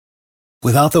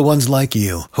Without the ones like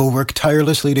you, who work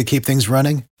tirelessly to keep things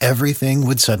running, everything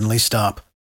would suddenly stop.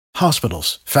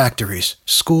 Hospitals, factories,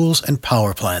 schools, and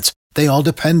power plants, they all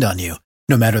depend on you.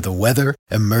 No matter the weather,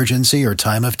 emergency, or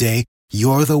time of day,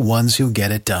 you're the ones who get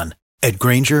it done. At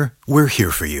Grainger, we're here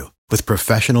for you with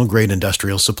professional-grade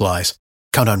industrial supplies.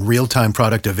 Count on real-time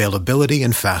product availability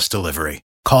and fast delivery.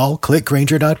 Call, click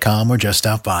Grainger.com, or just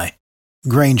stop by.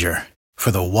 Grainger, for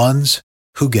the ones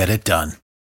who get it done.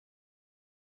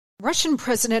 Russian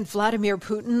President Vladimir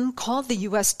Putin called the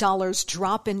U.S. dollar's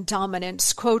drop in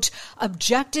dominance, quote,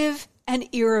 objective and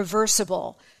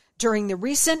irreversible during the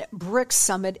recent BRICS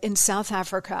summit in South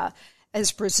Africa,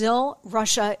 as Brazil,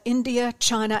 Russia, India,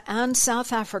 China, and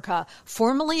South Africa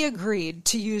formally agreed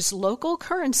to use local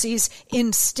currencies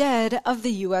instead of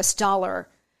the U.S. dollar.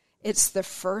 It's the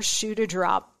first shoe to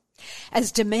drop.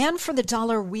 As demand for the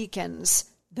dollar weakens,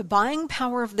 the buying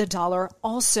power of the dollar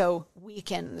also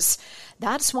weakens.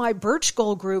 That's why Birch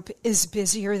Gold Group is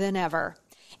busier than ever.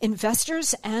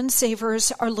 Investors and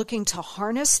savers are looking to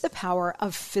harness the power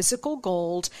of physical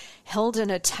gold held in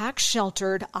a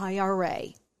tax-sheltered IRA.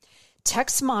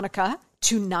 Text Monica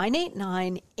to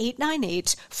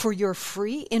 989-898 for your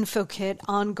free info kit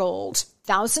on gold.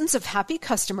 Thousands of happy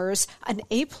customers, an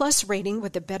A-plus rating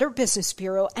with the Better Business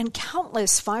Bureau, and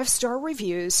countless 5-star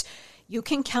reviews. You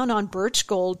can count on Birch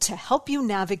Gold to help you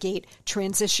navigate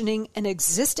transitioning an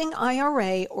existing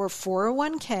IRA or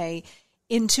 401k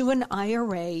into an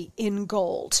IRA in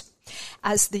gold.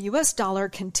 As the U.S. dollar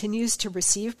continues to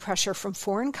receive pressure from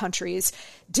foreign countries,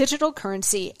 digital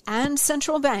currency, and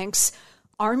central banks,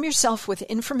 arm yourself with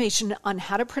information on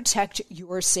how to protect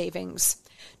your savings.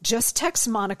 Just text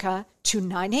Monica to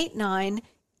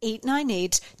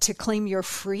 989-898 to claim your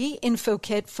free info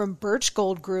kit from Birch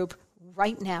Gold Group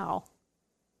right now.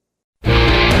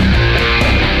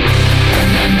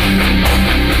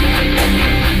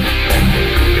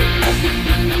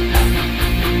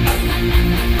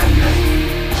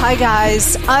 Hi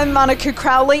guys, I'm Monica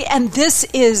Crowley, and this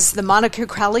is the Monica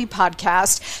Crowley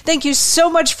Podcast. Thank you so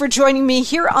much for joining me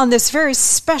here on this very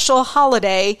special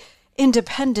holiday,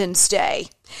 Independence Day.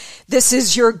 This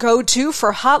is your go-to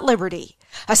for Hot Liberty,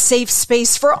 a safe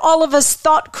space for all of us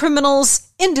thought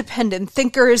criminals, independent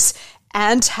thinkers,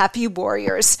 and happy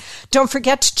warriors. Don't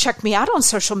forget to check me out on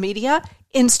social media,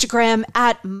 Instagram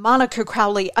at Monica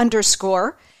Crowley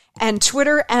 _ and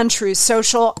Twitter and True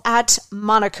Social at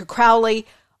Monica Crowley.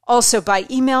 Also by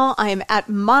email, I am at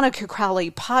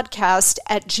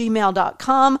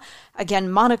monicacrowleypodcast@gmail.com. Again,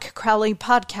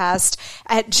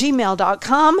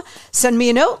 monicacrowleypodcast@gmail.com. Send me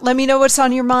a note. Let me know what's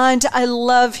on your mind. I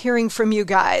love hearing from you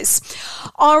guys.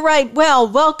 All right. Well,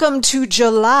 welcome to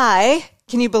July.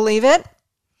 Can you believe it?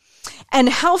 And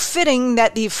how fitting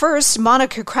that the first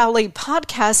Monica Crowley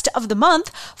podcast of the month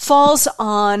falls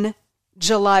on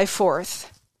July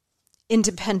 4th,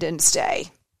 Independence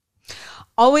Day.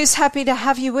 Always happy to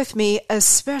have you with me,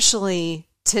 especially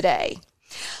today.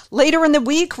 Later in the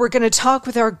week, we're going to talk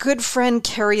with our good friend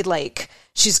Carrie Lake.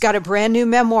 She's got a brand new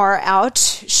memoir out.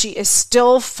 She is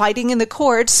still fighting in the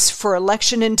courts for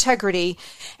election integrity,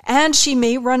 and she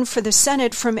may run for the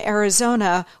Senate from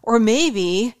Arizona, or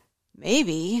maybe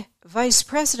vice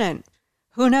president.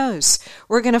 Who knows?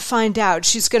 We're going to find out.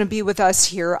 She's going to be with us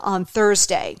here on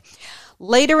Thursday.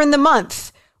 Later in the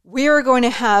month, we are going to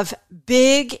have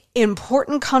big,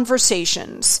 important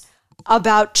conversations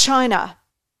about China,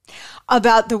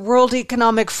 about the World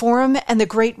Economic Forum and the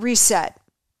Great Reset,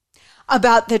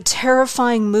 about the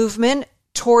terrifying movement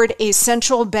toward a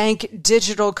central bank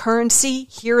digital currency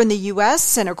here in the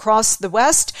U.S. and across the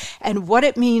West, and what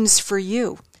it means for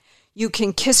you. You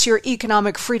can kiss your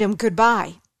economic freedom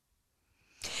goodbye.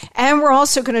 And we're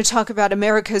also going to talk about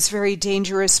America's very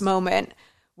dangerous moment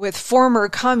with former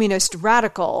communist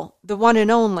radical, the one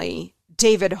and only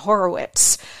David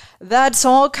Horowitz. That's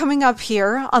all coming up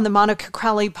here on the Monica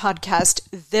Crowley Podcast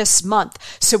this month.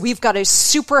 So we've got a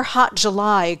super hot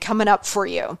July coming up for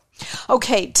you.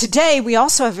 Okay, today we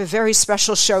also have a very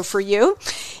special show for you.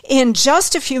 In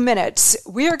just a few minutes,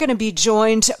 we are going to be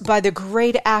joined by the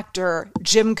great actor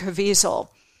Jim Caviezel,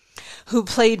 who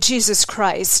played Jesus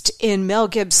Christ in Mel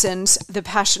Gibson's The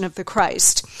Passion of the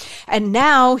Christ. And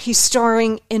now he's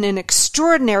starring in an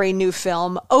extraordinary new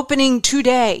film opening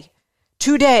today,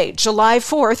 July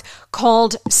 4th,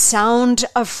 called Sound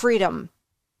of Freedom,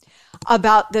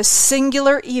 about the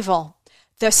singular evil,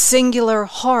 the singular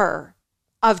horror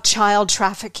of child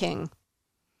trafficking.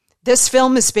 This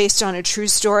film is based on a true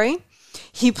story.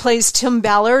 He plays Tim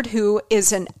Ballard, who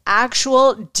is an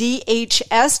actual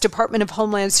DHS, Department of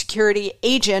Homeland Security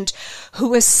agent,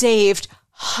 who has saved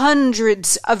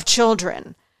hundreds of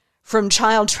children from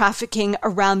child trafficking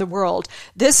around the world.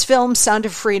 This film, Sound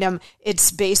of Freedom,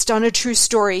 it's based on a true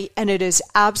story, and it is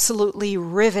absolutely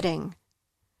riveting.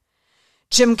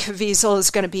 Jim Caviezel is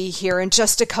going to be here in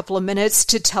just a couple of minutes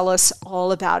to tell us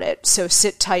all about it, so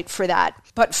sit tight for that.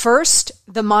 But first,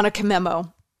 the Monica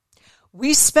Memo.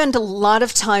 We spend a lot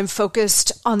of time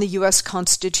focused on the U.S.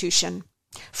 Constitution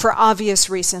for obvious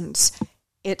reasons.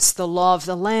 It's the law of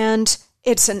the land,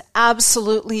 it's an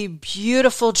absolutely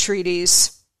beautiful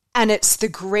treatise, and it's the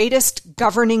greatest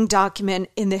governing document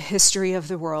in the history of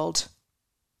the world.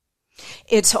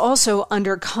 It's also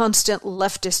under constant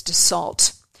leftist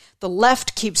assault. The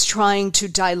left keeps trying to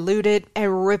dilute it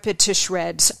and rip it to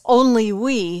shreds. Only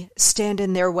we stand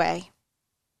in their way.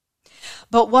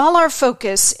 But while our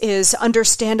focus is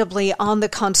understandably on the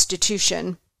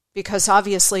Constitution, because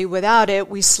obviously without it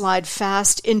we slide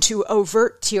fast into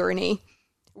overt tyranny.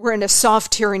 We're in a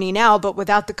soft tyranny now, but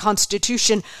without the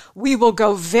Constitution, we will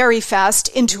go very fast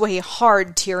into a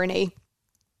hard tyranny.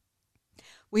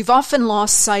 We've often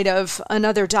lost sight of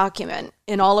another document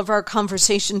in all of our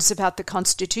conversations about the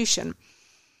Constitution.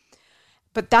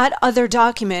 But that other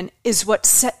document is what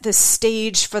set the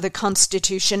stage for the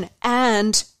Constitution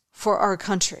and for our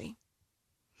country.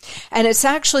 And it's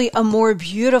actually a more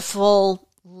beautiful,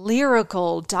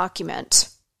 lyrical document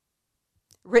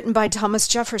written by Thomas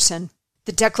Jefferson,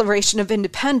 the Declaration of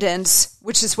Independence,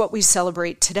 which is what we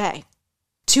celebrate today.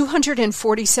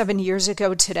 247 years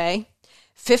ago today,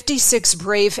 56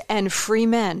 brave and free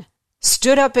men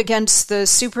stood up against the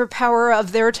superpower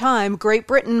of their time, Great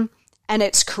Britain, and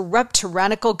its corrupt,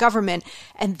 tyrannical government,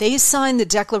 and they signed the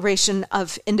Declaration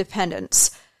of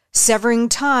Independence, severing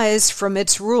ties from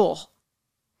its rule.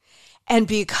 And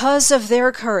because of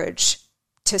their courage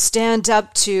to stand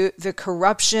up to the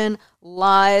corruption,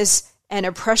 lies, and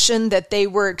oppression that they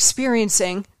were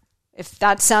experiencing, if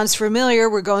that sounds familiar,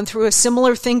 we're going through a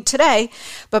similar thing today,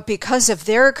 but because of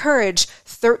their courage,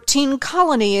 13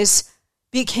 colonies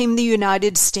became the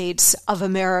United States of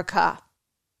America.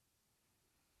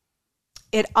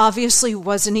 It obviously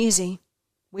wasn't easy.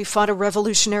 We fought a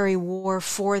revolutionary war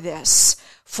for this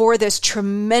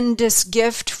tremendous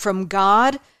gift from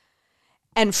God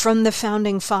and from the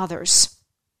founding fathers.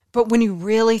 But when you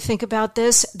really think about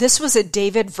this, this was a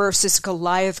David versus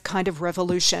Goliath kind of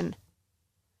revolution.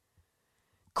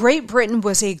 Great Britain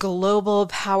was a global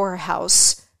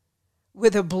powerhouse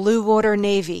with a blue water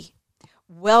navy,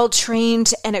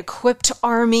 well-trained and equipped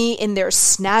army in their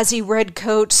snazzy red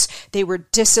coats. They were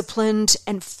disciplined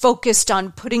and focused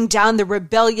on putting down the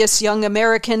rebellious young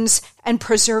Americans and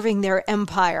preserving their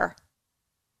empire.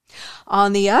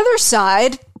 On the other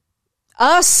side,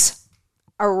 us,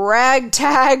 a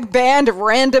ragtag band of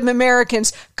random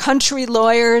Americans, country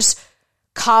lawyers,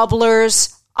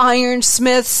 cobblers,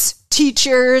 ironsmiths,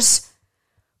 teachers,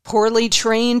 poorly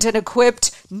trained and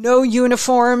equipped, no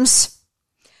uniforms.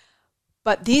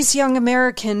 But these young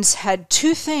Americans had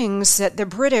two things that the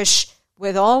British,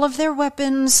 with all of their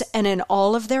weapons and in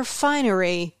all of their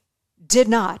finery, did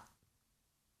not.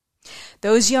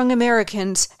 Those young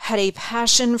Americans had a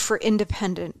passion for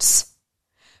independence,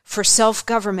 for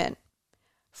self-government,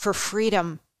 for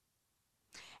freedom.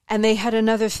 And they had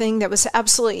another thing that was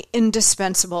absolutely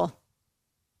indispensable.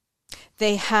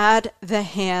 They had the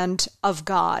hand of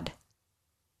God.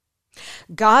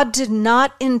 God did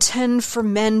not intend for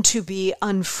men to be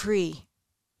unfree.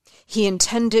 He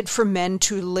intended for men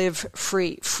to live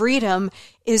free. Freedom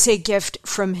is a gift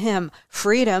from Him.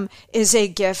 Freedom is a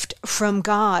gift from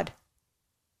God.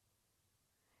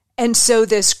 And so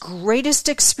this greatest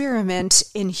experiment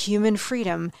in human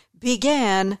freedom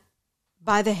began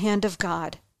by the hand of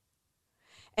God.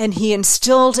 And He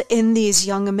instilled in these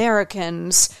young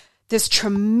Americans this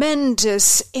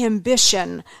tremendous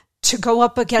ambition to go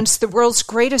up against the world's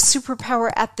greatest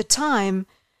superpower at the time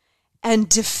and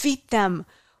defeat them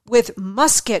with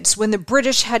muskets when the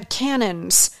British had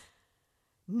cannons,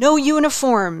 no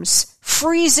uniforms,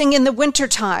 freezing in the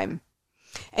wintertime.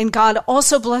 And God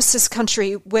also blessed this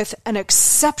country with an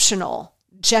exceptional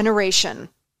generation.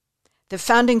 The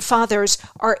founding fathers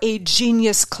are a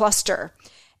genius cluster.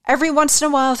 Every once in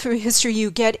a while through history, you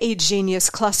get a genius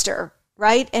cluster,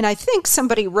 right? And I think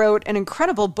somebody wrote an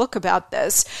incredible book about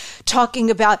this, talking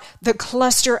about the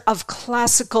cluster of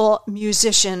classical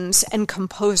musicians and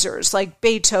composers like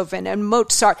Beethoven and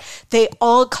Mozart. They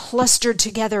all clustered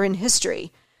together in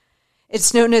history.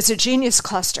 It's known as a genius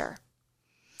cluster.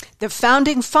 The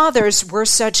founding fathers were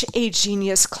such a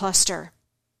genius cluster.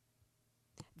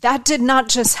 That did not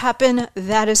just happen.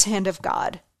 That is hand of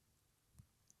God.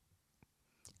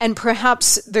 And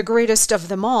perhaps the greatest of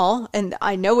them all, and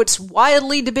I know it's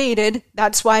widely debated,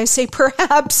 that's why I say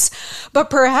perhaps,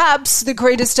 but perhaps the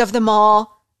greatest of them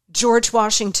all, George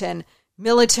Washington,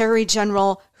 military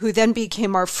general who then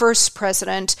became our first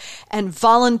president and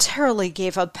voluntarily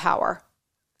gave up power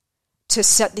to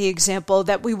set the example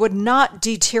that we would not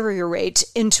deteriorate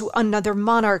into another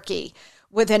monarchy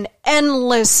with an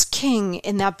endless king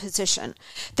in that position,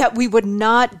 that we would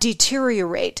not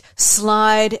deteriorate,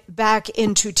 slide back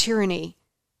into tyranny.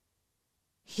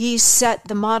 He set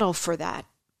the model for that.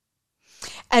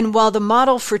 And while the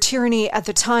model for tyranny at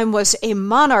the time was a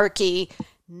monarchy,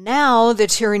 now the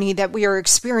tyranny that we are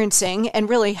experiencing and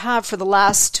really have for the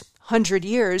last 100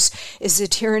 years is the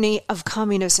tyranny of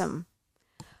communism,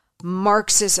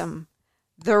 Marxism,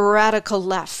 the radical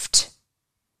left,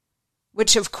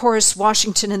 which of course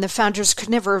Washington and the founders could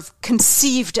never have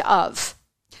conceived of.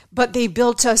 But they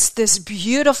built us this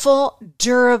beautiful,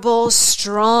 durable,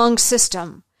 strong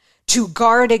system to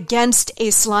guard against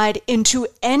a slide into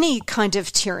any kind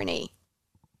of tyranny.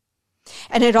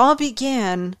 And it all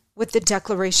began with the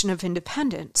Declaration of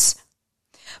Independence.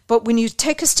 But when you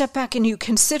take a step back and you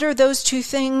consider those two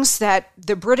things that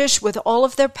the British, with all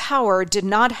of their power, did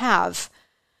not have,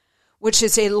 which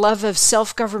is a love of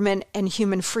self-government and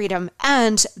human freedom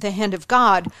and the hand of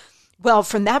God, well,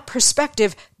 from that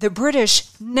perspective, the British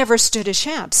never stood a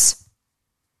chance.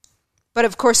 But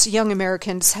of course, young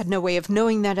Americans had no way of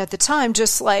knowing that at the time,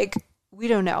 just like we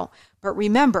don't know. But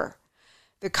remember,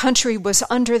 the country was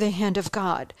under the hand of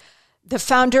God. The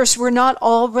founders were not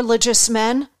all religious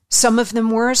men. Some of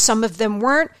them were, some of them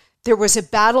weren't. There was a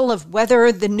battle of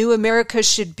whether the new America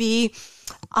should be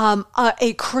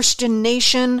a Christian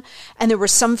nation, and there were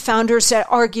some founders that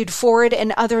argued for it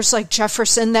and others like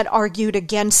Jefferson that argued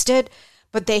against it,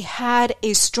 but they had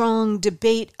a strong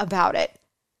debate about it.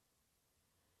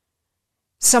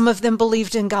 Some of them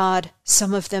believed in God,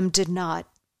 some of them did not.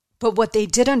 But what they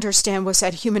did understand was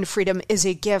that human freedom is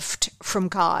a gift from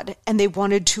God, and they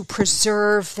wanted to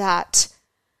preserve that.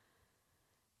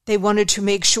 They wanted to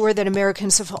make sure that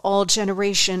Americans of all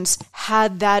generations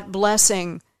had that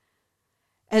blessing.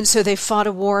 And so they fought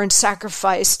a war and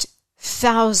sacrificed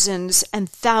thousands and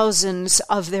thousands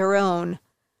of their own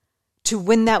to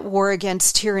win that war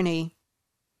against tyranny.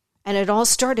 And it all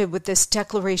started with this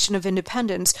Declaration of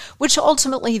Independence, which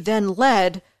ultimately then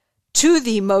led to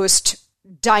the most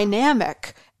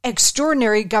dynamic,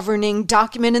 extraordinary governing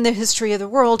document in the history of the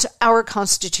world, our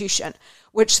Constitution,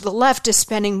 which the left is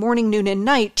spending morning, noon, and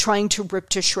night trying to rip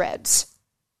to shreds.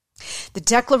 The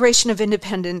Declaration of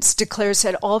Independence declares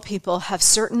that all people have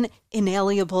certain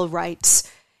inalienable rights,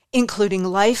 including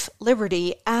life,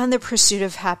 liberty, and the pursuit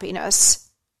of happiness.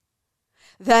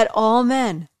 That all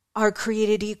men are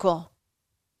created equal,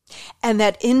 and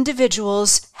that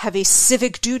individuals have a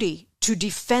civic duty to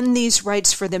defend these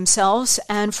rights for themselves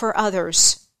and for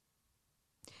others.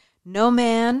 No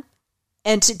man,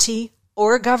 entity,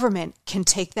 or government can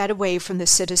take that away from the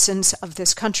citizens of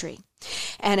this country.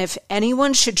 And if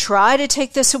anyone should try to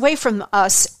take this away from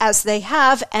us, as they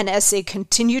have and as they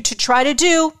continue to try to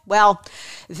do, well,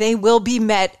 they will be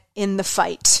met in the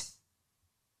fight.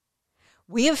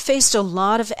 We have faced a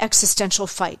lot of existential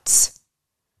fights,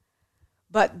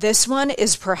 but this one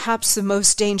is perhaps the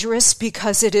most dangerous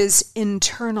because it is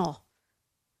internal.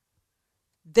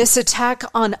 This attack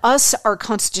on us, our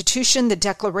Constitution, the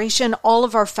Declaration, all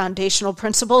of our foundational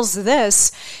principles,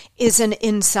 this is an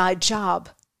inside job.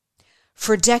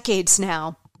 For decades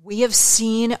now, we have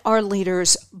seen our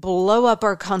leaders blow up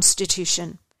our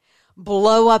Constitution,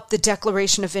 blow up the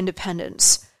Declaration of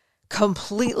Independence,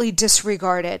 completely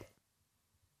disregard it.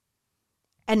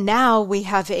 And now we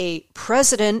have a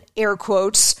president, air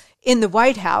quotes, in the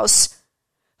White House,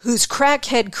 whose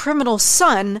crackhead criminal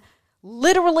son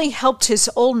literally helped his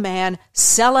old man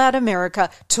sell out America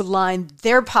to line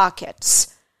their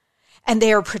pockets. And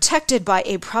they are protected by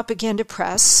a propaganda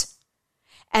press,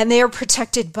 and they are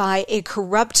protected by a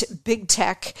corrupt big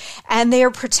tech, and they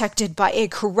are protected by a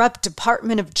corrupt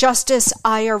Department of Justice,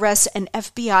 IRS, and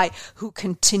FBI who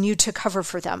continue to cover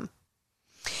for them.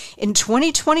 In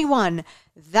 2021,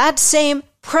 that same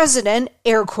president,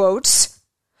 air quotes,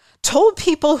 told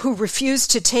people who refused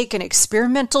to take an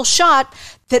experimental shot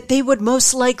that they would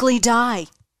most likely die,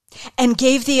 and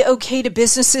gave the okay to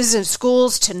businesses and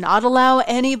schools to not allow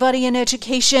anybody an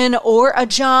education or a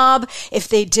job if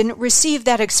they didn't receive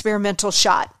that experimental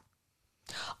shot.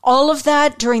 All of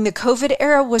that during the COVID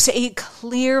era was a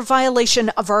clear violation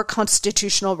of our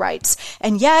constitutional rights.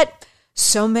 And yet,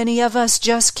 so many of us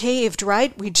just caved,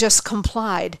 right? We just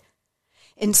complied.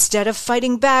 Instead of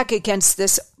fighting back against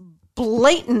this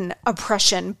blatant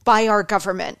oppression by our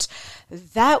government.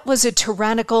 That was a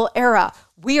tyrannical era.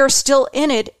 We are still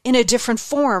in it in a different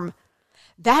form.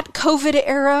 That COVID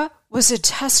era was a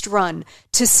test run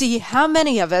to see how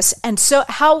many of us and so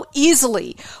how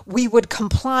easily we would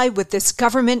comply with this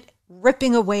government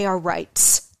ripping away our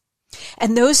rights.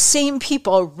 And those same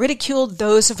people ridiculed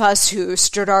those of us who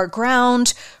stood our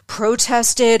ground,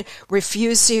 protested,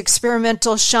 refused the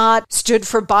experimental shot, stood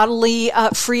for bodily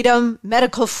freedom,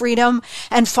 medical freedom,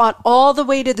 and fought all the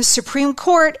way to the Supreme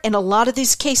Court in a lot of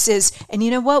these cases. And you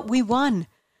know what? We won.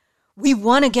 We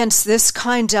won against this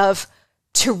kind of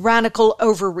tyrannical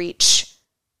overreach.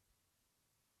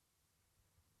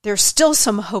 There's still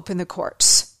some hope in the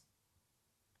courts.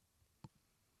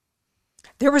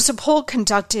 There was a poll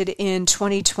conducted in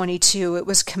 2022. It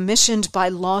was commissioned by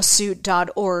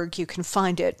lawsuit.org. You can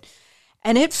find it.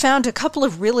 And it found a couple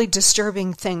of really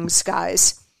disturbing things,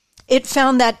 guys. It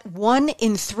found that 1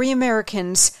 in 3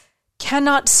 Americans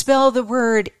cannot spell the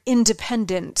word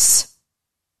independence.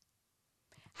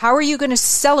 How are you going to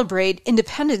celebrate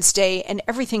Independence Day and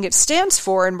everything it stands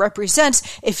for and represents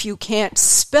if you can't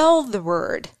spell the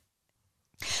word?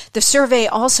 The survey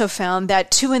also found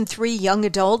that 2 in 3 young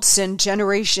adults in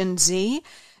Generation Z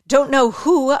don't know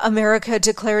who America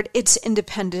declared its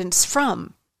independence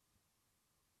from.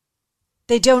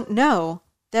 They don't know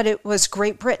that it was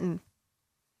Great Britain.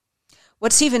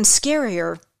 What's even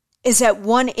scarier is that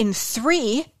 1 in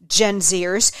 3 Gen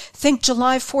Zers think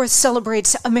July 4th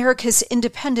celebrates America's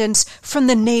independence from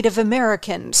the Native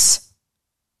Americans.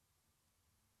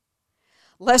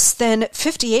 Less than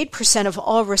 58% of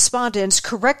all respondents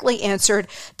correctly answered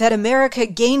that America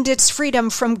gained its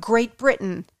freedom from Great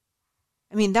Britain.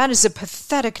 I mean, that is a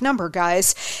pathetic number,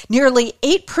 guys. Nearly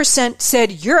 8%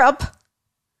 said Europe.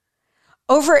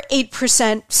 Over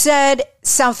 8% said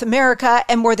South America,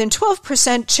 and more than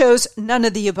 12% chose none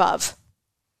of the above.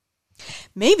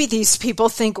 Maybe these people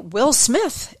think Will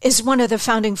Smith is one of the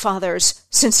founding fathers,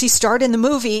 since he starred in the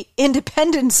movie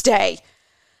Independence Day.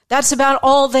 That's about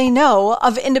all they know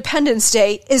of Independence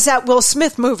Day is that Will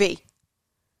Smith movie.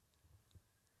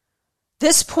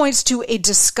 This points to a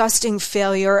disgusting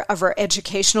failure of our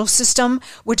educational system,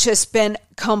 which has been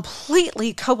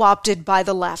completely co-opted by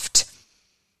the left.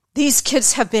 These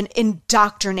kids have been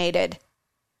indoctrinated.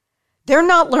 They're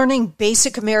not learning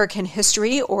basic American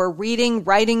history or reading,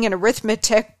 writing, and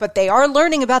arithmetic, but they are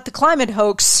learning about the climate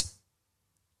hoax.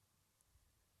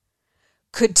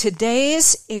 Could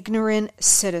today's ignorant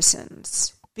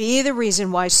citizens be the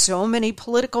reason why so many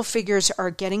political figures are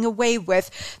getting away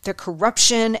with the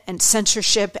corruption and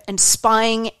censorship and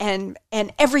spying and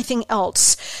everything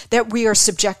else that we are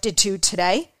subjected to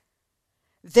today?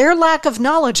 Their lack of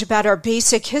knowledge about our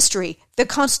basic history, the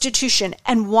Constitution,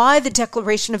 and why the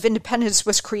Declaration of Independence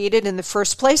was created in the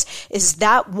first place, is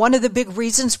that one of the big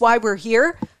reasons why we're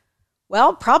here?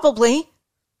 Well, probably.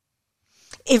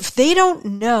 If they don't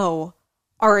know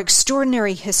our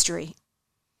extraordinary history,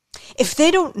 if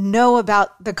they don't know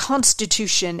about the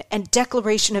Constitution and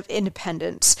Declaration of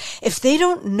Independence, if they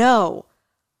don't know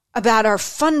about our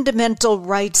fundamental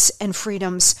rights and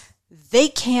freedoms, they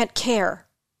can't care.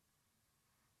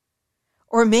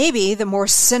 Or maybe the more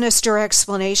sinister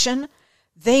explanation,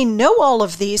 they know all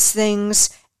of these things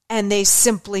and they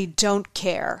simply don't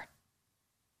care.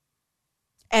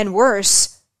 And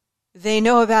worse, they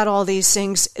know about all these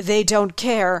things, they don't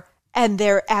care, and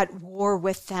they're at war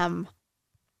with them.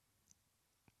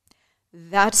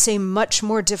 That's a much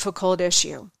more difficult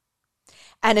issue.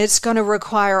 And it's going to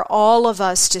require all of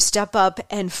us to step up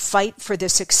and fight for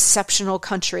this exceptional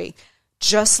country,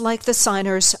 just like the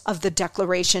signers of the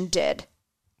Declaration did.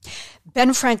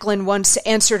 Ben Franklin once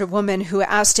answered a woman who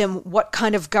asked him what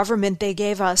kind of government they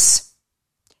gave us.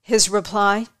 His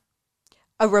reply,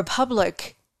 "A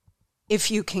republic, if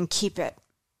you can keep it."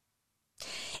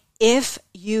 If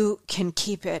you can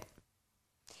keep it.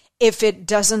 If it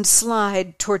doesn't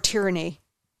slide toward tyranny.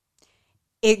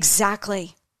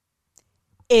 Exactly.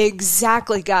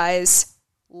 Exactly, guys.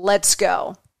 Let's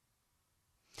go.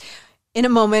 In a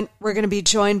moment, we're going to be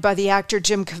joined by the actor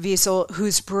Jim Caviezel,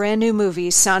 whose brand new movie,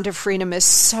 Sound of Freedom, is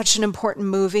such an important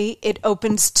movie. It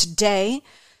opens today,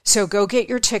 so go get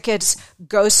your tickets.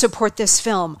 Go support this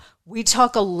film. We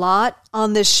talk a lot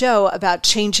on this show about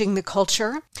changing the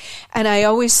culture, and I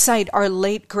always cite our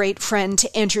late great friend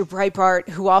Andrew Breitbart,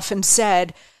 who often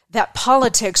said that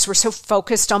politics, we're so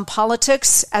focused on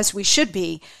politics, as we should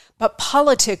be, but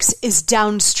politics is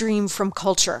downstream from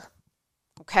culture,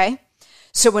 okay?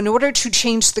 So in order to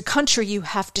change the country, you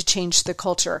have to change the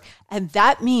culture, and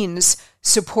that means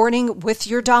supporting with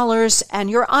your dollars and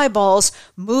your eyeballs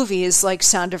movies like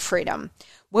Sound of Freedom.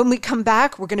 When we come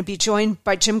back, we're going to be joined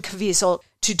by Jim Caviezel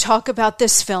to talk about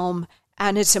this film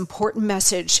and its important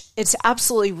message. It's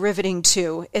absolutely riveting,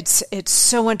 too. It's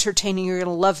so entertaining. You're going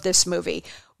to love this movie.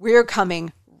 We're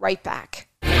coming right back.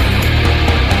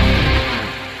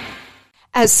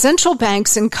 As central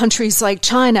banks in countries like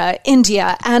China,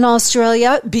 India, and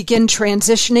Australia begin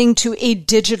transitioning to a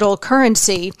digital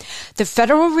currency, the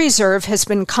Federal Reserve has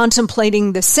been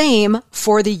contemplating the same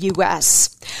for the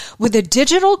U.S. With a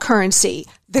digital currency,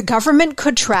 the government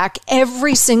could track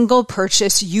every single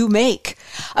purchase you make.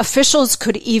 Officials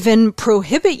could even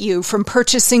prohibit you from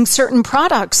purchasing certain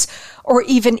products or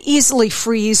even easily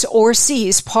freeze or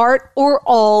seize part or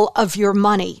all of your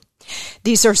money.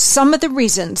 These are some of the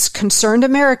reasons concerned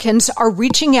Americans are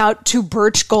reaching out to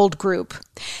Birch Gold Group.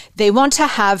 They want to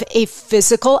have a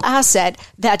physical asset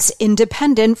that's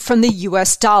independent from the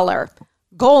U.S. dollar.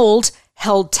 Gold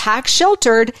held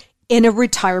tax-sheltered in a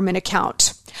retirement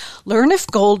account. Learn if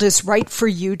gold is right for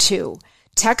you too.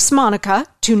 Text Monica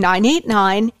to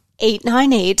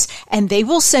 989-898 and they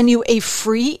will send you a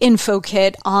free info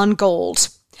kit on gold.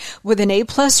 With an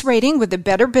A-plus rating with the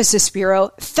Better Business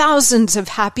Bureau, thousands of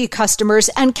happy customers,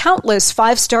 and countless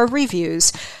 5-star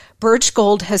reviews, Birch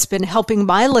Gold has been helping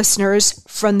my listeners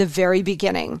from the very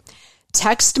beginning.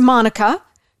 Text Monica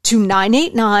to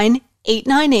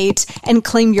 989-898 and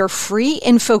claim your free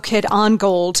info kit on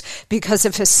gold, because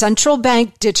if a central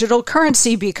bank digital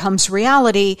currency becomes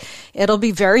reality, it'll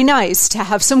be very nice to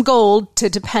have some gold to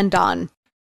depend on.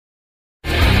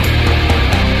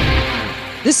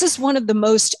 This is one of the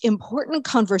most important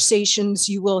conversations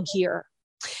you will hear.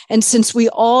 And since we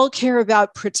all care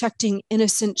about protecting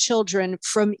innocent children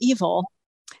from evil,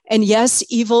 and yes,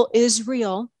 evil is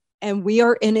real, and we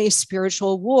are in a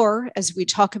spiritual war, as we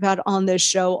talk about on this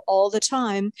show all the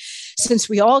time, since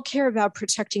we all care about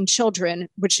protecting children,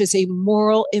 which is a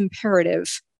moral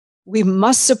imperative, we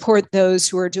must support those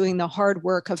who are doing the hard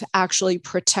work of actually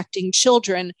protecting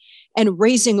children and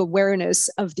raising awareness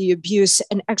of the abuse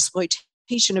and exploitation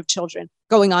of children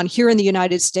going on here in the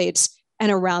United States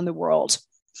and around the world.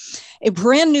 A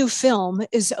brand new film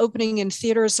is opening in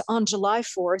theaters on July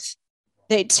 4th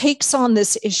that takes on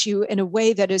this issue in a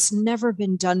way that has never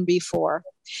been done before.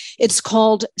 It's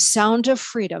called Sound of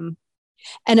Freedom,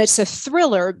 and it's a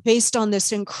thriller based on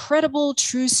this incredible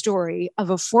true story of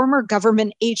a former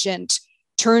government agent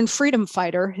turned freedom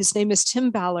fighter. His name is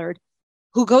Tim Ballard,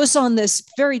 who goes on this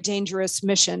very dangerous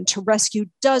mission to rescue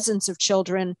dozens of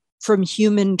children from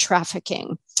human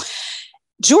trafficking.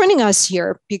 Joining us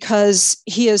here, because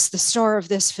he is the star of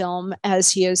this film,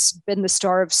 as he has been the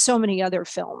star of so many other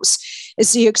films,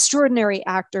 is the extraordinary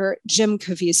actor Jim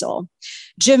Caviezel.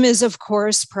 Jim is, of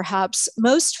course, perhaps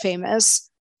most famous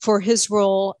for his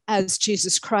role as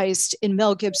Jesus Christ in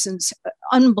Mel Gibson's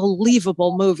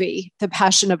unbelievable movie, The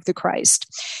Passion of the Christ.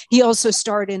 He also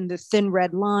starred in The Thin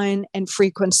Red Line and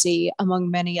Frequency,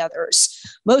 among many others.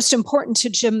 Most important to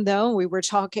Jim, though, we were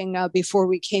talking before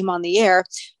we came on the air,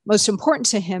 most important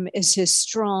to him is his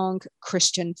strong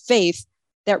Christian faith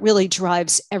that really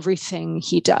drives everything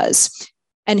he does.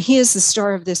 And he is the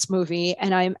star of this movie,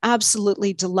 and I am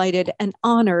absolutely delighted and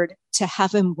honored to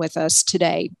have him with us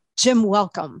today. Jim,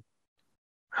 welcome.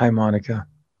 Hi, Monica.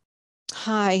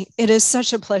 Hi, it is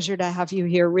such a pleasure to have you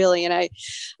here, really. And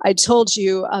I told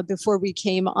you before we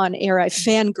came on air, I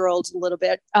fangirled a little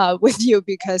bit with you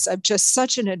because I'm just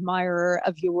such an admirer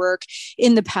of your work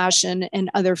in The Passion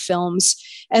and other films,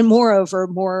 and moreover,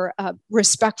 more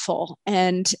respectful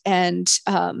and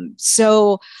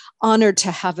so honored to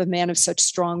have a man of such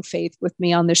strong faith with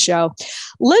me on the show.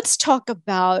 Let's talk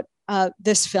about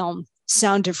this film,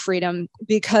 Sound of Freedom,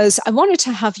 because I wanted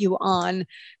to have you on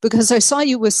because I saw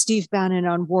you with Steve Bannon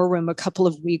on War Room a couple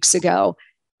of weeks ago,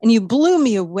 and you blew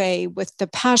me away with the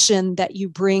passion that you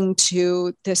bring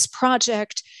to this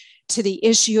project, to the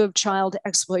issue of child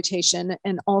exploitation,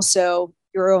 and also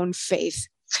your own faith.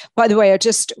 By the way, I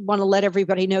just want to let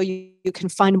everybody know you can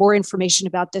find more information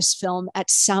about this film at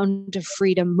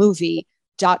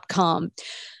soundoffreedommovie.com.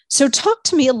 So talk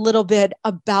to me a little bit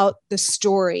about the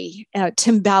story,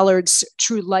 Tim Ballard's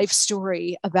true life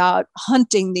story about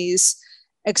hunting these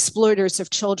exploiters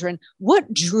of children.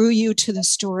 What drew you to the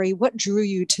story? What drew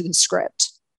you to the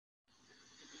script?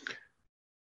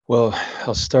 Well,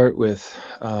 I'll start with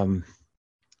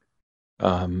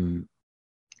my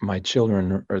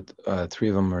children, three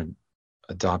of them are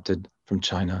adopted from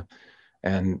China,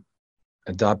 and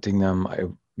adopting them, I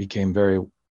became very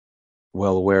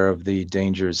well aware of the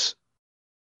dangers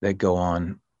that go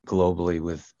on globally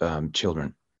with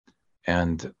children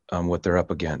and what they're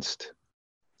up against.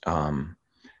 So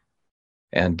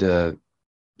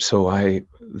I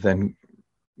then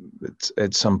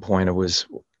at some point,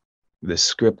 the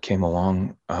script came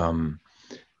along,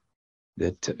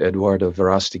 that Eduardo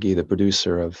Verástegui, the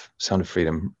producer of Sound of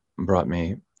Freedom, brought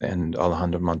me, and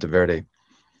Alejandro Monteverde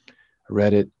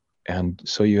read it. And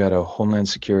so you had a Homeland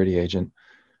Security agent,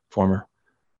 former,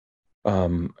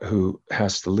 who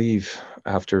has to leave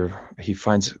after he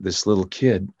finds this little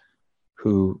kid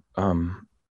who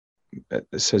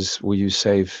says, "Will you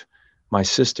save my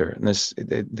sister?" And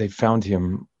they found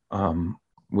him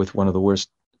with one of the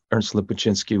worst. Ernst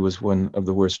Lipuchinsky was one of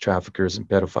the worst traffickers and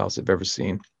pedophiles I've ever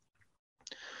seen.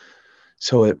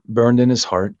 So it burned in his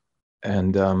heart,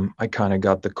 and I kind of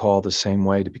got the call the same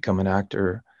way to become an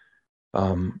actor.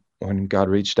 When God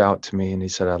reached out to me and he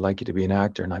said, "I'd like you to be an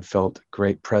actor," and I felt a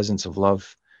great presence of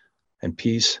love and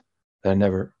peace that I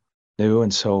never knew.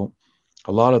 And so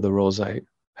a lot of the roles I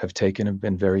have taken have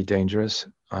been very dangerous,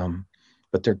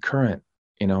 but they're current,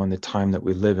 in the time that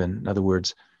we live in. In other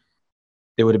words,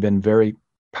 it would have been very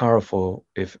powerful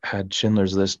if had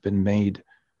Schindler's List been made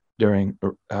during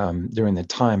the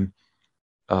time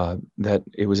that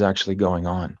it was actually going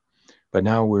on. But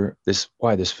now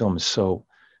why this film is so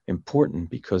important,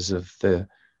 because of it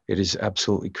is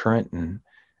absolutely current,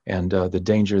 and the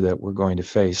danger that we're going to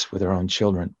face with our own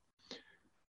children.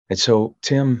 And so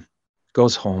Tim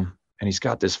goes home and he's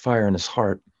got this fire in his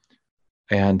heart,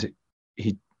 and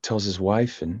he tells his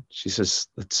wife, and she says,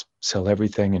 "Let's sell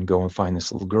everything and go and find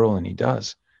this little girl." And he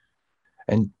does.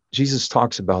 And Jesus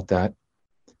talks about that,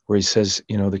 where he says,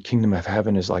 the kingdom of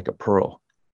heaven is like a pearl,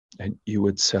 and you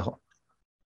would sell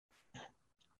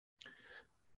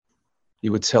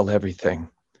everything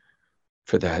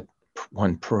for that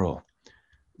one pearl.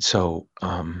 So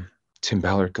Tim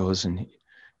Ballard goes and he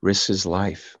risks his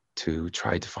life to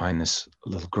try to find this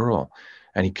little girl,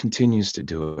 and he continues to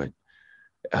do it.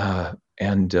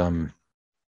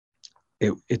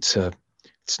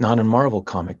 It's not a Marvel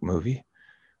comic movie.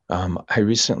 I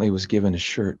recently was given a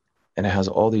shirt, and it has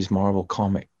all these Marvel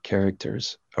comic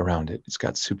characters around it. It's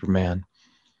got Superman,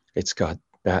 it's got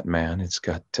Batman, it's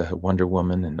got Wonder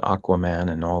Woman and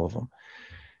Aquaman and all of them.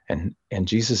 And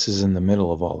Jesus is in the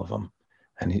middle of all of them.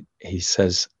 And he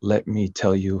says, "Let me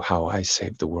tell you how I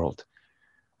saved the world."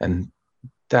 And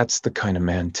that's the kind of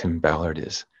man Tim Ballard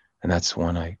is. And that's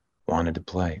one I wanted to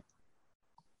play.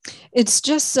 It's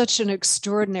just such an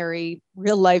extraordinary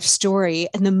real life story.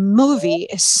 And the movie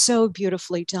is so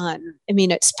beautifully done. I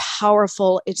mean, it's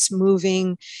powerful, it's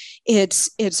moving,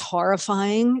 it's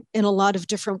horrifying in a lot of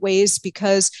different ways,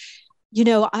 because,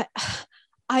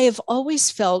 I have always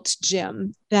felt,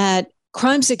 Jim, that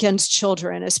crimes against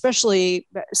children, especially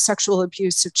sexual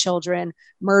abuse of children,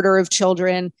 murder of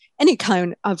children, any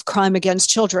kind of crime against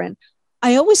children,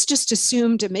 I always just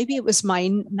assumed, and maybe it was my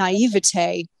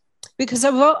naivete, because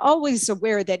I'm always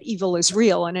aware that evil is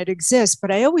real and it exists,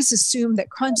 but I always assumed that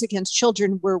crimes against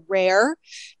children were rare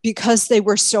because they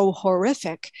were so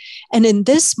horrific. And in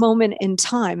this moment in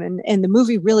time, and the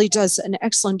movie really does an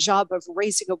excellent job of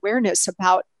raising awareness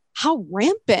about how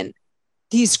rampant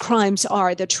these crimes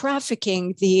are, the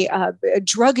trafficking, the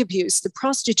drug abuse, the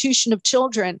prostitution of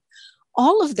children,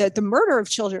 all of the murder of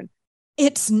children.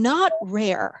 It's not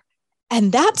rare.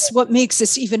 And that's what makes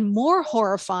this even more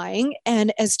horrifying.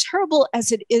 And as terrible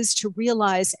as it is to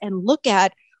realize and look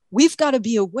at, we've got to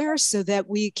be aware so that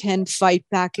we can fight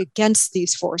back against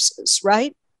these forces,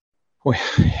 right?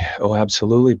 Oh,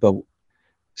 absolutely. But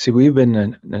see, we've been,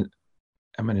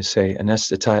 I'm going to say,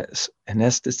 anesthetized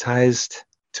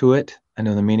to it. I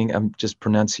know the meaning. Just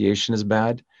pronunciation is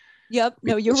bad. Yep.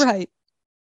 No, you're right.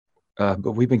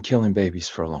 But we've been killing babies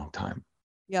for a long time.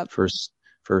 Yep. First,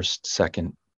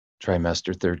 second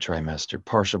trimester, third trimester,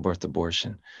 partial birth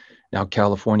abortion. Now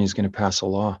California is going to pass a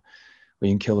law where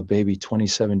you can kill a baby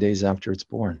 27 days after it's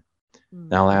born. Mm-hmm.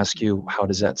 Now I'll ask you, how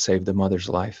does that save the mother's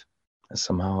life? And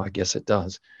somehow I guess it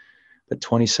does. But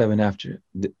 27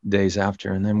 days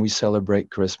after, and then we celebrate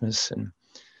Christmas and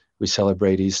we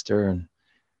celebrate Easter and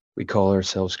we call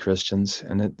ourselves Christians.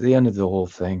 And at the end of the whole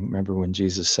thing, remember when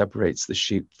Jesus separates the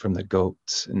sheep from the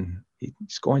goats, and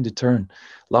he's going to turn.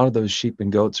 A lot of those sheep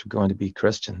and goats are going to be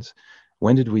Christians.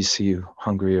 When did we see you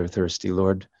hungry or thirsty,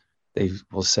 Lord? They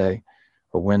will say,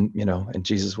 or when, and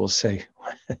Jesus will say,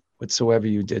 whatsoever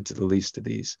you did to the least of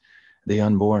these, the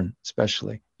unborn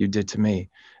especially, you did to me.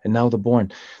 And now the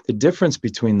born. The difference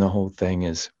between the whole thing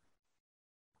is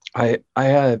I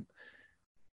have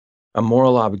a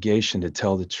moral obligation to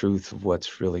tell the truth of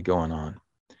what's really going on.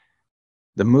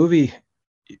 The movie,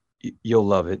 you'll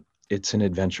love it. It's an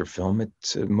adventure film.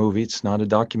 It's a movie. It's not a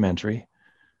documentary,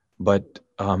 but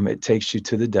it takes you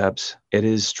to the depths. It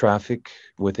is traffic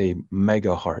with a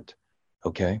mega heart.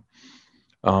 Okay.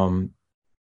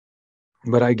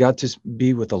 but I got to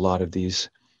be with a lot of these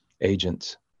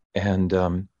agents, and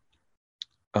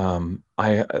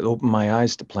I opened my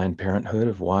eyes to Planned Parenthood,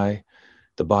 of why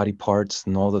the body parts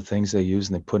and all the things they use,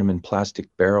 and they put them in plastic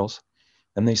barrels,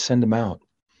 and they send them out.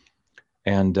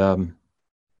 And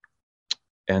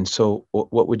so,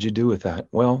 what would you do with that?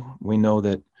 Well, we know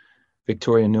that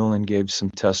Victoria Nuland gave some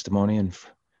testimony, and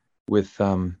with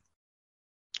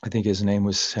I think his name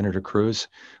was Senator Cruz,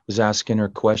 was asking her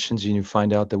questions, and you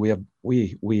find out that we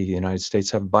the United States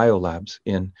have biolabs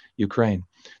in Ukraine.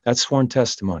 That's sworn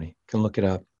testimony. You can look it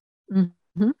up.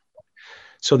 Mm-hmm.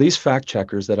 So these fact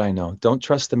checkers that I know, don't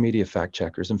trust the media fact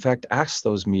checkers. In fact, ask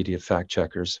those media fact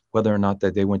checkers whether or not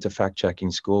that they went to fact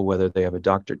checking school, whether they have a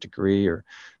doctorate degree or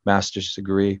master's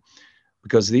degree,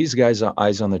 because these guys are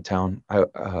eyes on the town,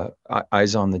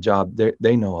 eyes on the job.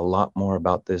 They know a lot more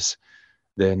about this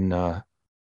than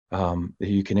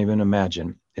you can even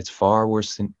imagine. It's far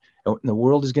worse than the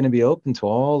world is going to be open to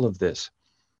all of this.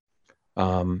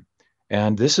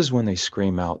 And this is when they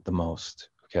scream out the most.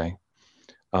 Okay.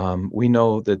 We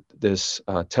know that this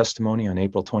testimony on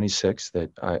April 26th,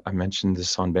 that I mentioned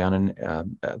this on Bannon,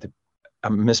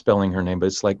 I'm misspelling her name, but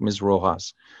it's like Ms.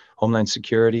 Rojas, Homeland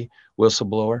Security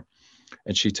whistleblower.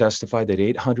 And she testified that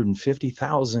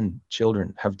 850,000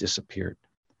 children have disappeared.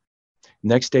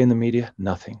 Next day in the media,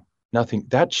 nothing.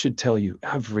 That should tell you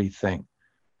everything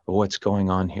of what's going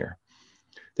on here.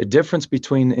 The difference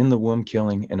between in the womb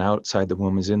killing and outside the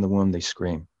womb is in the womb, they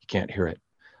scream. You can't hear it.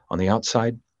 On the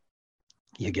outside,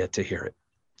 you get to hear it.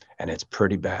 And it's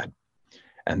pretty bad.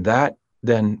 And that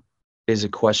then is a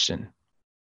question.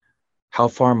 How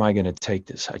far am I going to take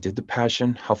this? I did The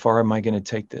Passion. How far am I going to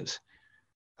take this?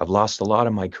 I've lost a lot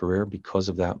of my career because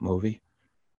of that movie.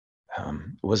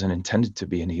 It wasn't intended to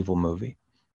be an evil movie.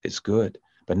 It's good.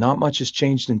 But not much has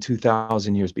changed in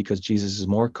 2,000 years, because Jesus is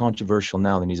more controversial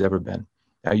now than he's ever been.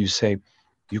 Now you say,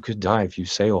 you could die if you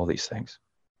say all these things.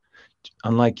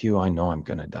 Unlike you, I know I'm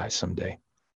going to die someday.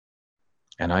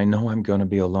 And I know I'm going to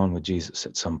be alone with Jesus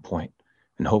at some point.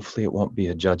 And hopefully it won't be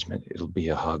a judgment. It'll be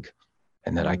a hug.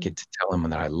 And that I get to tell him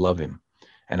that I love him.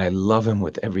 And I love him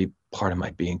with every part of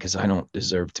my being, because I don't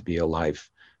deserve to be alive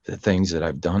for the things that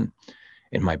I've done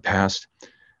in my past.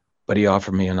 But he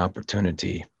offered me an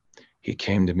opportunity. He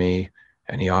came to me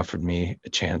and he offered me a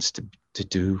chance to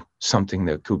do something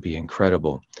that could be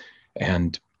incredible.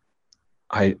 And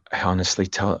I honestly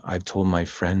I've told my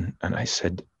friend, and I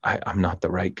said, I'm not the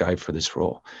right guy for this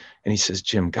role. And he says,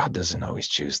 Jim, God doesn't always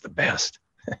choose the best,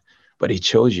 but he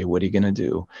chose you. What are you going to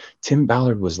do? Tim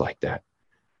Ballard was like that.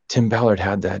 Tim Ballard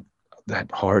had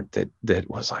that heart that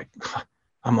was like,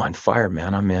 I'm on fire,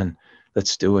 man. I'm in.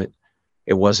 Let's do it.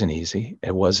 It wasn't easy.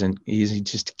 It wasn't easy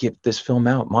just to get this film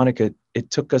out. Monica, it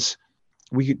took us,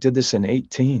 we did this in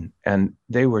 2018, and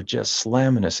they were just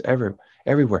slamming us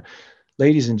everywhere.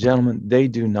 Ladies and gentlemen, they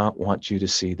do not want you to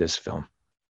see this film.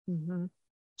 Mm-hmm.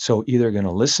 So either going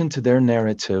to listen to their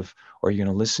narrative, or you're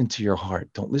going to listen to your heart.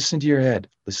 Don't listen to your head.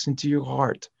 Listen to your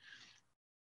heart.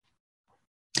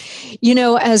 You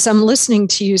know, as I'm listening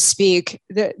to you speak,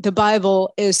 the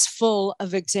Bible is full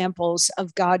of examples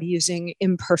of God using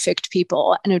imperfect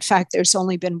people. And in fact, there's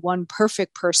only been one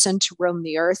perfect person to roam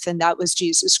the earth, and that was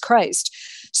Jesus Christ.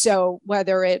 So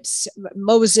whether it's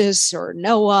Moses or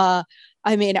Noah,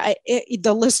 I mean,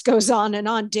 the list goes on and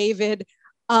on, David.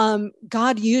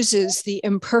 God uses the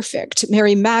imperfect.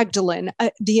 Mary Magdalene,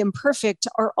 the imperfect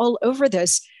are all over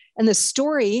this. And the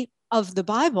story of the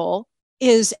Bible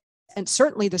is, and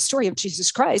certainly the story of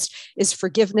Jesus Christ, is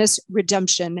forgiveness,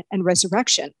 redemption, and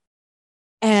resurrection.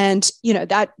 And, you know,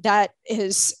 that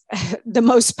is the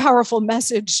most powerful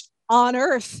message on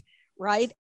earth,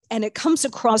 right? And it comes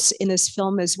across in this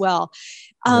film as well.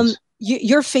 Yes.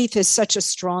 Your faith is such a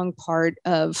strong part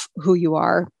of who you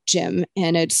are, Jim.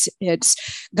 And it's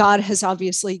God has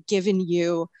obviously given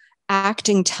you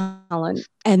acting talent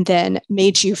and then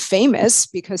made you famous,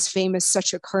 because fame is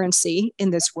such a currency in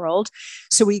this world.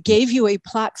 So we gave you a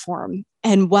platform.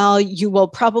 And while you will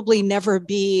probably never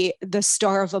be the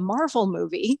star of a Marvel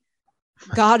movie,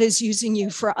 God is using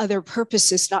you for other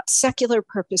purposes, not secular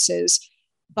purposes,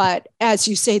 but as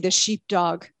you say, the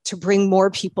sheepdog, to bring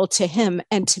more people to him.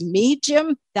 And to me,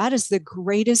 Jim, that is the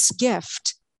greatest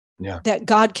gift that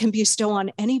God can bestow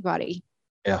on anybody.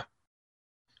 Yeah.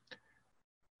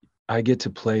 I get to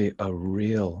play a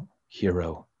real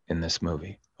hero in this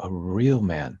movie, a real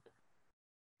man.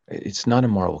 It's not a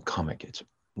Marvel comic, it's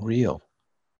real.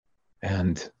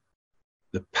 And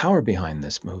the power behind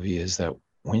this movie is that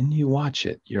when you watch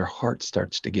it, your heart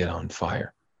starts to get on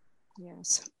fire.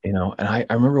 Yes. You know, and I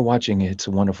remember watching It's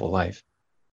a Wonderful Life.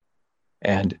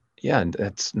 And yeah,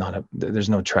 that's not there's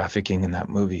no trafficking in that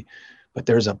movie. But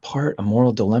there's a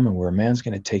moral dilemma where a man's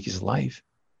going to take his life.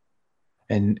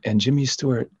 And Jimmy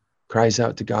Stewart cries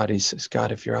out to God. He says,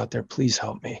 God, if you're out there, please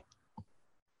help me.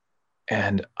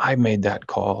 And I made that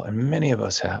call, and many of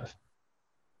us have.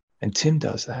 And Tim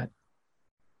does that.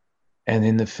 And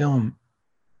in the film,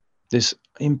 this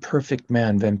imperfect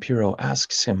man, Vampiro,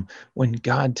 asks him, when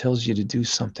God tells you to do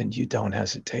something, you don't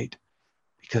hesitate,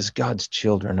 because God's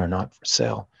children are not for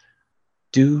sale.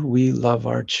 Do we love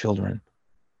our children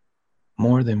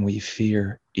more than we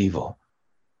fear evil?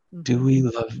 Mm-hmm. Do we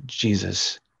love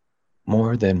Jesus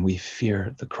more than we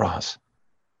fear the cross?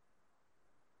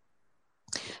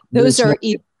 Those are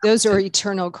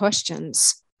eternal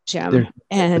questions, Jim.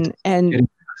 And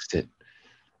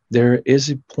there is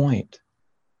a point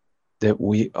that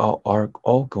we are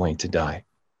all going to die.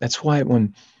 That's why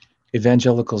when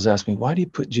evangelicals ask me, why do you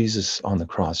put Jesus on the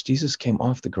cross? Jesus came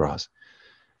off the cross.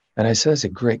 And I said, that's a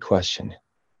great question,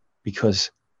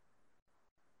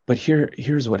 but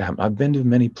here's what happened. I've been to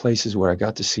many places where I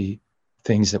got to see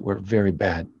things that were very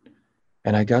bad.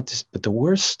 But the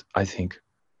worst, I think,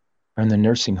 are in the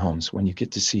nursing homes, when you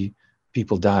get to see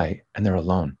people die and they're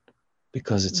alone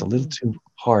because it's a little too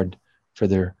hard for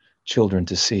their children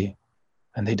to see,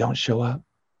 and they don't show up.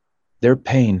 Their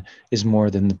pain is more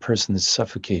than the person that's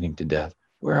suffocating to death.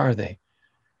 Where are they?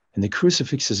 And the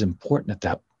crucifix is important at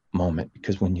that moment,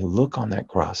 because when you look on that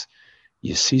cross,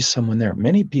 you see someone there.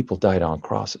 Many people died on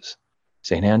crosses.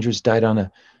 St. Andrews died on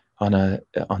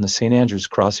the St. Andrews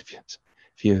cross.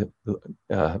 If you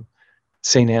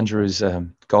St. Andrews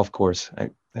golf course, I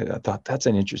thought that's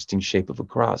an interesting shape of a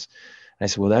cross. And I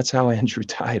said, well, that's how Andrew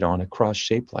died, on a cross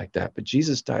shaped like that. But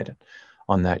Jesus died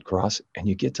on that cross, and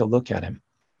you get to look at him,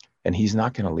 and he's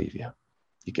not going to leave you.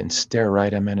 You can stare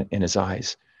right at him in his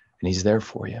eyes, and he's there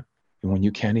for you. And when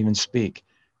you can't even speak,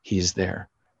 he is there.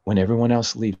 When everyone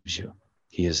else leaves you,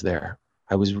 he is there.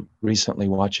 I was recently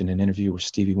watching an interview where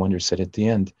Stevie Wonder said at the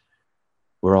end,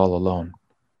 we're all alone.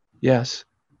 Yes,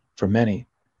 for many.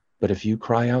 But if you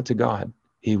cry out to God,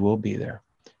 he will be there.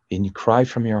 And you cry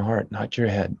from your heart, not your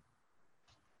head.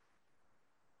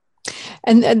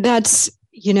 And that's,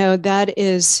 that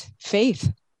is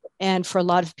faith. And for a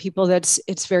lot of people,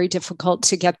 it's very difficult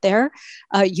to get there.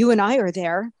 You and I are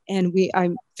there, and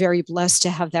I'm very blessed to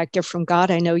have that gift from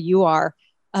God. I know you are.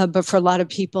 But for a lot of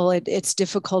people, it's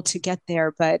difficult to get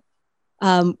there. But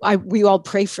we all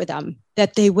pray for them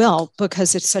that they will,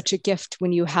 because it's such a gift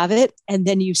when you have it and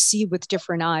then you see with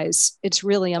different eyes. It's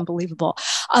really unbelievable.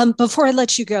 Before I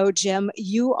let you go, Jim,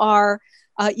 you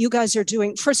guys are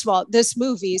doing, first of all, this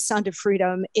movie, Sound of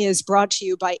Freedom, is brought to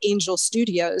you by Angel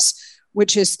Studios,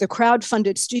 which is the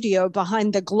crowd-funded studio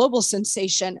behind the global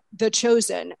sensation, The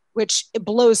Chosen, which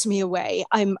blows me away.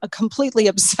 I'm completely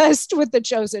obsessed with The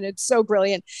Chosen. It's so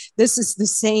brilliant. This is the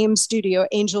same studio,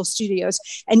 Angel Studios.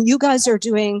 And you guys are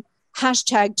doing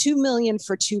hashtag 2 million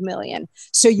for 2 million.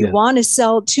 So you want to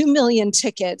sell 2 million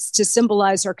tickets to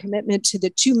symbolize our commitment to the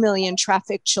 2 million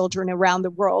trafficked children around the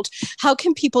world. How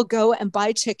can people go and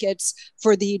buy tickets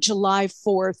for the July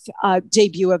 4th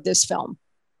debut of this film?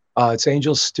 It's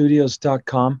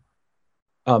angelstudios.com.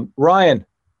 Ryan,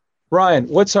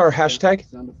 what's our hashtag?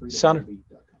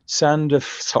 Sound of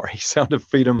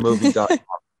Freedom movie.com.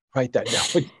 Write that down.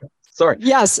 Sorry.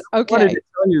 Yes. Okay. I wanted to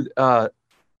tell you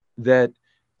that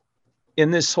in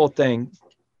this whole thing,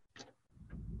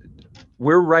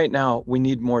 we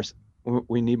need more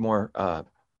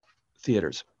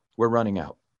theaters. We're running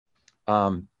out.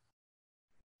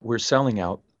 We're selling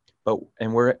out,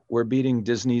 and we're beating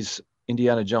Disney's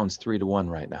Indiana Jones 3-1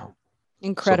 right now.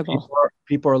 Incredible. So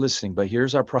people are listening, but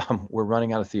here's our problem. We're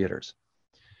running out of theaters,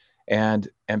 and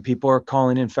people are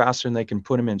calling in faster than they can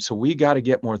put them in. So we got to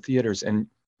get more theaters, and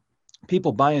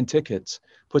people buying tickets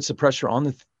puts the pressure on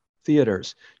the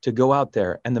theaters to go out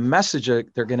there. And the message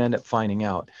that they're going to end up finding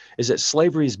out is that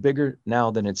slavery is bigger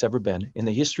now than it's ever been in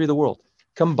the history of the world,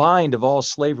 combined of all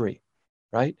slavery,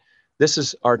 right? This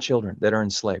is our children that are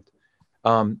enslaved.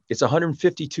 It's a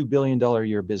 $152 billion a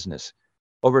year business.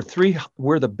 We're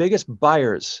the biggest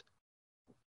buyers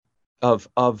of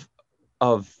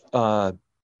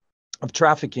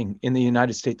trafficking in the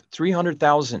United States.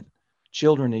 300,000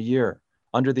 children a year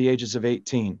under the ages of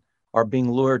 18 are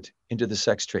being lured into the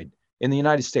sex trade in the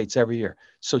United States every year.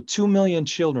 So 2 million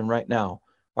children right now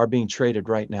are being traded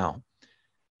right now.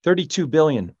 32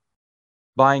 billion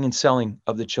buying and selling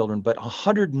of the children, but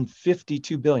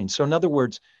 152 billion. So in other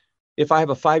words, if I have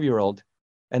a 5-year-old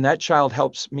and that child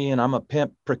helps me and I'm a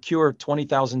pimp procure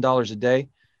 $20,000 a day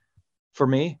for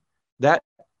me, that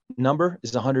number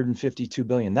is 152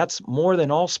 billion. That's more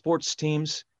than all sports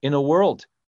teams in the world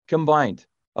combined,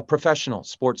 professional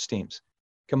sports teams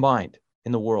combined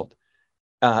in the world.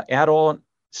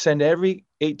 send every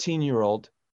 18-year-old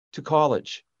to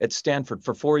college at Stanford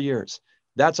for 4 years.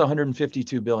 That's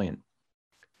 152 billion.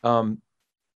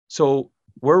 So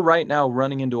we're right now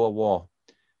running into a wall,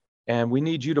 and we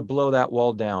need you to blow that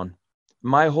wall down.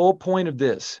 My whole point of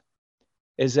this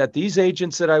is that these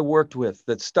agents that I worked with,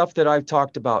 that stuff that I've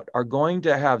talked about, are going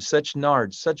to have such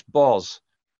nards, such balls.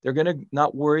 They're going to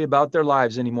not worry about their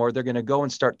lives anymore. They're going to go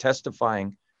and start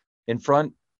testifying in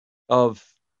front of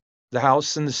the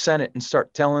House and the Senate and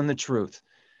start telling the truth.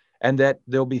 And that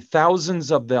there'll be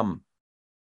thousands of them.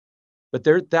 But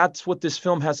that's what this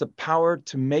film has the power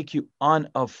to make you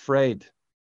unafraid.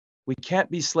 We can't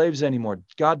be slaves anymore.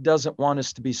 God doesn't want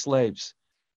us to be slaves.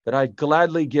 But I'd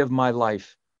gladly give my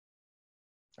life.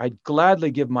 I'd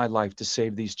gladly give my life to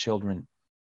save these children.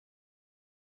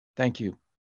 Thank you.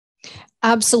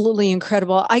 Absolutely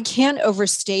incredible. I can't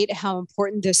overstate how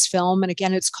important this film, and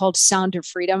again, it's called Sound of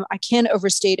Freedom. I can't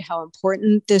overstate how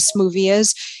important this movie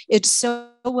is. It's so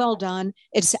well done.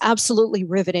 It's absolutely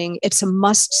riveting. It's a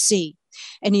must see.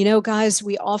 And you know, guys,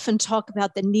 we often talk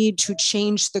about the need to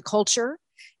change the culture.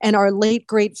 And our late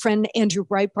great friend Andrew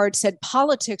Breitbart said,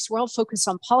 politics, we're all focused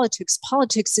on politics.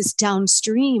 Politics is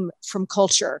downstream from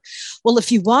culture. Well,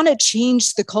 if you want to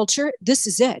change the culture, this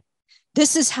is it.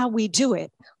 This is how we do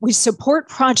it. We support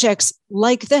projects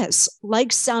like this,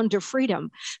 like Sound of Freedom,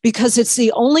 because it's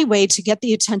the only way to get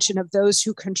the attention of those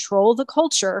who control the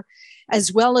culture,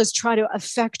 as well as try to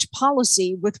affect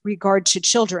policy with regard to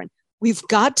children. We've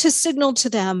got to signal to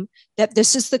them that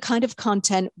this is the kind of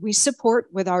content we support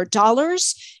with our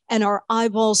dollars and our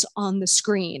eyeballs on the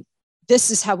screen.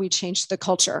 This is how we change the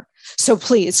culture. So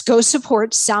please go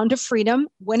support Sound of Freedom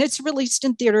when it's released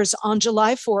in theaters on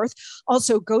July 4th.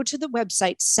 Also, go to the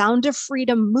website,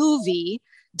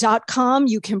 soundoffreedommovie.com.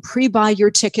 You can pre-buy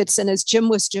your tickets. And as Jim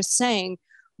was just saying,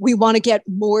 we want to get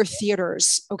more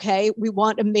theaters, okay? We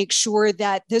want to make sure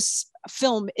that this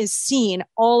film is seen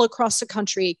all across the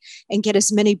country and get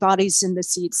as many bodies in the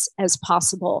seats as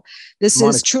possible. This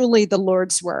is truly the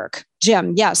Lord's work.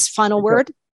 Jim, yes, final word?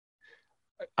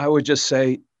 I would just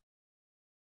say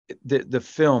the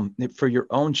film for your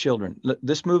own children.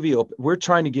 This movie, we're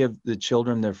trying to give the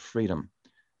children their freedom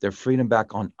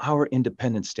back on our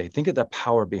Independence Day. Think of the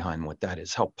power behind what that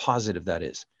is, how positive that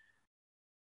is.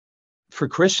 For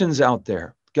Christians out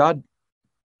there, God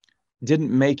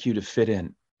didn't make you to fit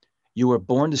in. You were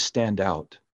born to stand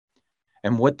out.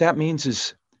 And what that means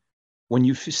is when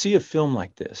you see a film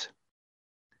like this,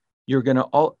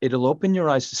 it'll open your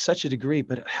eyes to such a degree,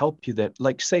 but it'll help you that,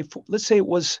 like, let's say it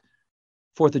was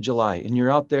 4th of July and you're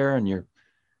out there and you're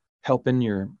helping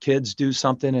your kids do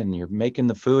something and you're making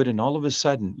the food, and all of a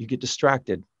sudden you get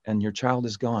distracted and your child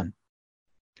is gone.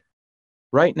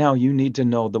 Right now, you need to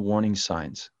know the warning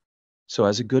signs. So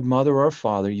as a good mother or a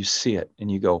father, you see it and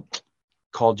you go,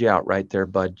 called you out right there,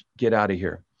 bud, get out of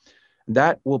here.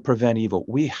 That will prevent evil.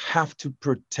 We have to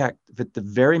protect, at the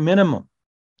very minimum,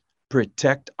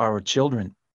 protect our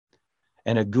children.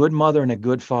 And a good mother and a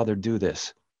good father do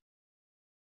this.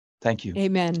 Thank you.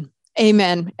 Amen.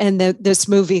 Amen. And this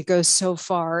movie goes so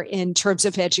far in terms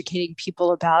of educating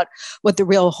people about what the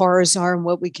real horrors are and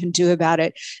what we can do about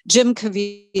it. Jim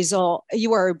Caviezel,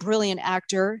 you are a brilliant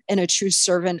actor and a true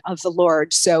servant of the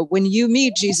Lord. So when you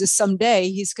meet Jesus someday,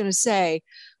 he's going to say,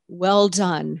 well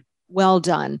done. Well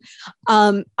done.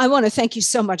 I want to thank you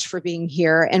so much for being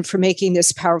here and for making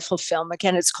this powerful film.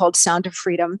 Again, it's called Sound of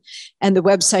Freedom, and the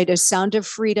website is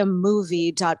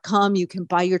soundoffreedommovie.com. You can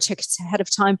buy your tickets ahead of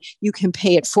time. You can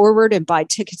pay it forward and buy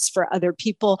tickets for other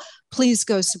people. Please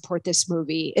go support this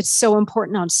movie. It's so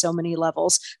important on so many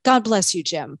levels. God bless you,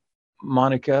 Jim.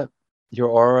 Monica, your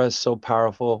aura is so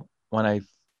powerful. When I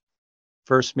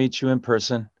first meet you in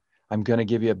person, I'm going to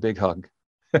give you a big hug.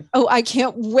 Oh, I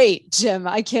can't wait, Jim.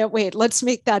 I can't wait. Let's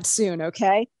make that soon,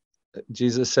 okay?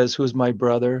 Jesus says, who's my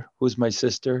brother? Who's my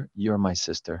sister? You're my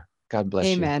sister. God bless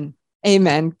you. Amen.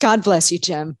 Amen. God bless you,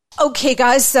 Jim. Okay,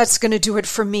 guys, that's going to do it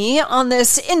for me on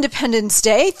this Independence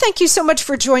Day. Thank you so much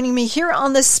for joining me here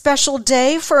on this special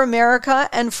day for America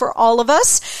and for all of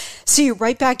us. See you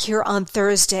right back here on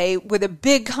Thursday with a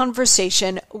big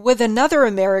conversation with another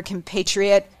American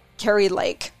patriot, Carrie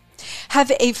Lake.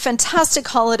 Have a fantastic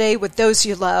holiday with those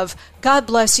you love. God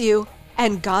bless you,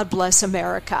 and God bless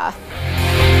America.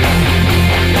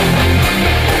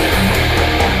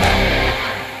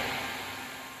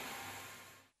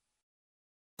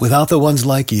 Without the ones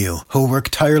like you, who work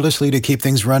tirelessly to keep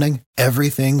things running,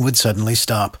 everything would suddenly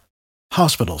stop.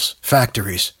 Hospitals,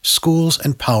 factories, schools,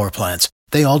 and power plants,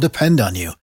 they all depend on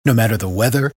you. No matter the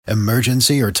weather,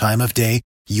 emergency, or time of day,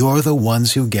 you're the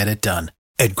ones who get it done.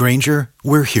 At Grainger,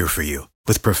 we're here for you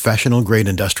with professional-grade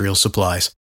industrial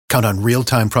supplies. Count on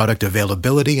real-time product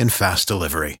availability and fast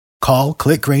delivery. Call,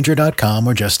 click Grainger.com,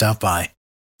 or just stop by.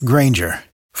 Grainger,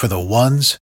 for the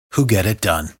ones who get it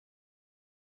done.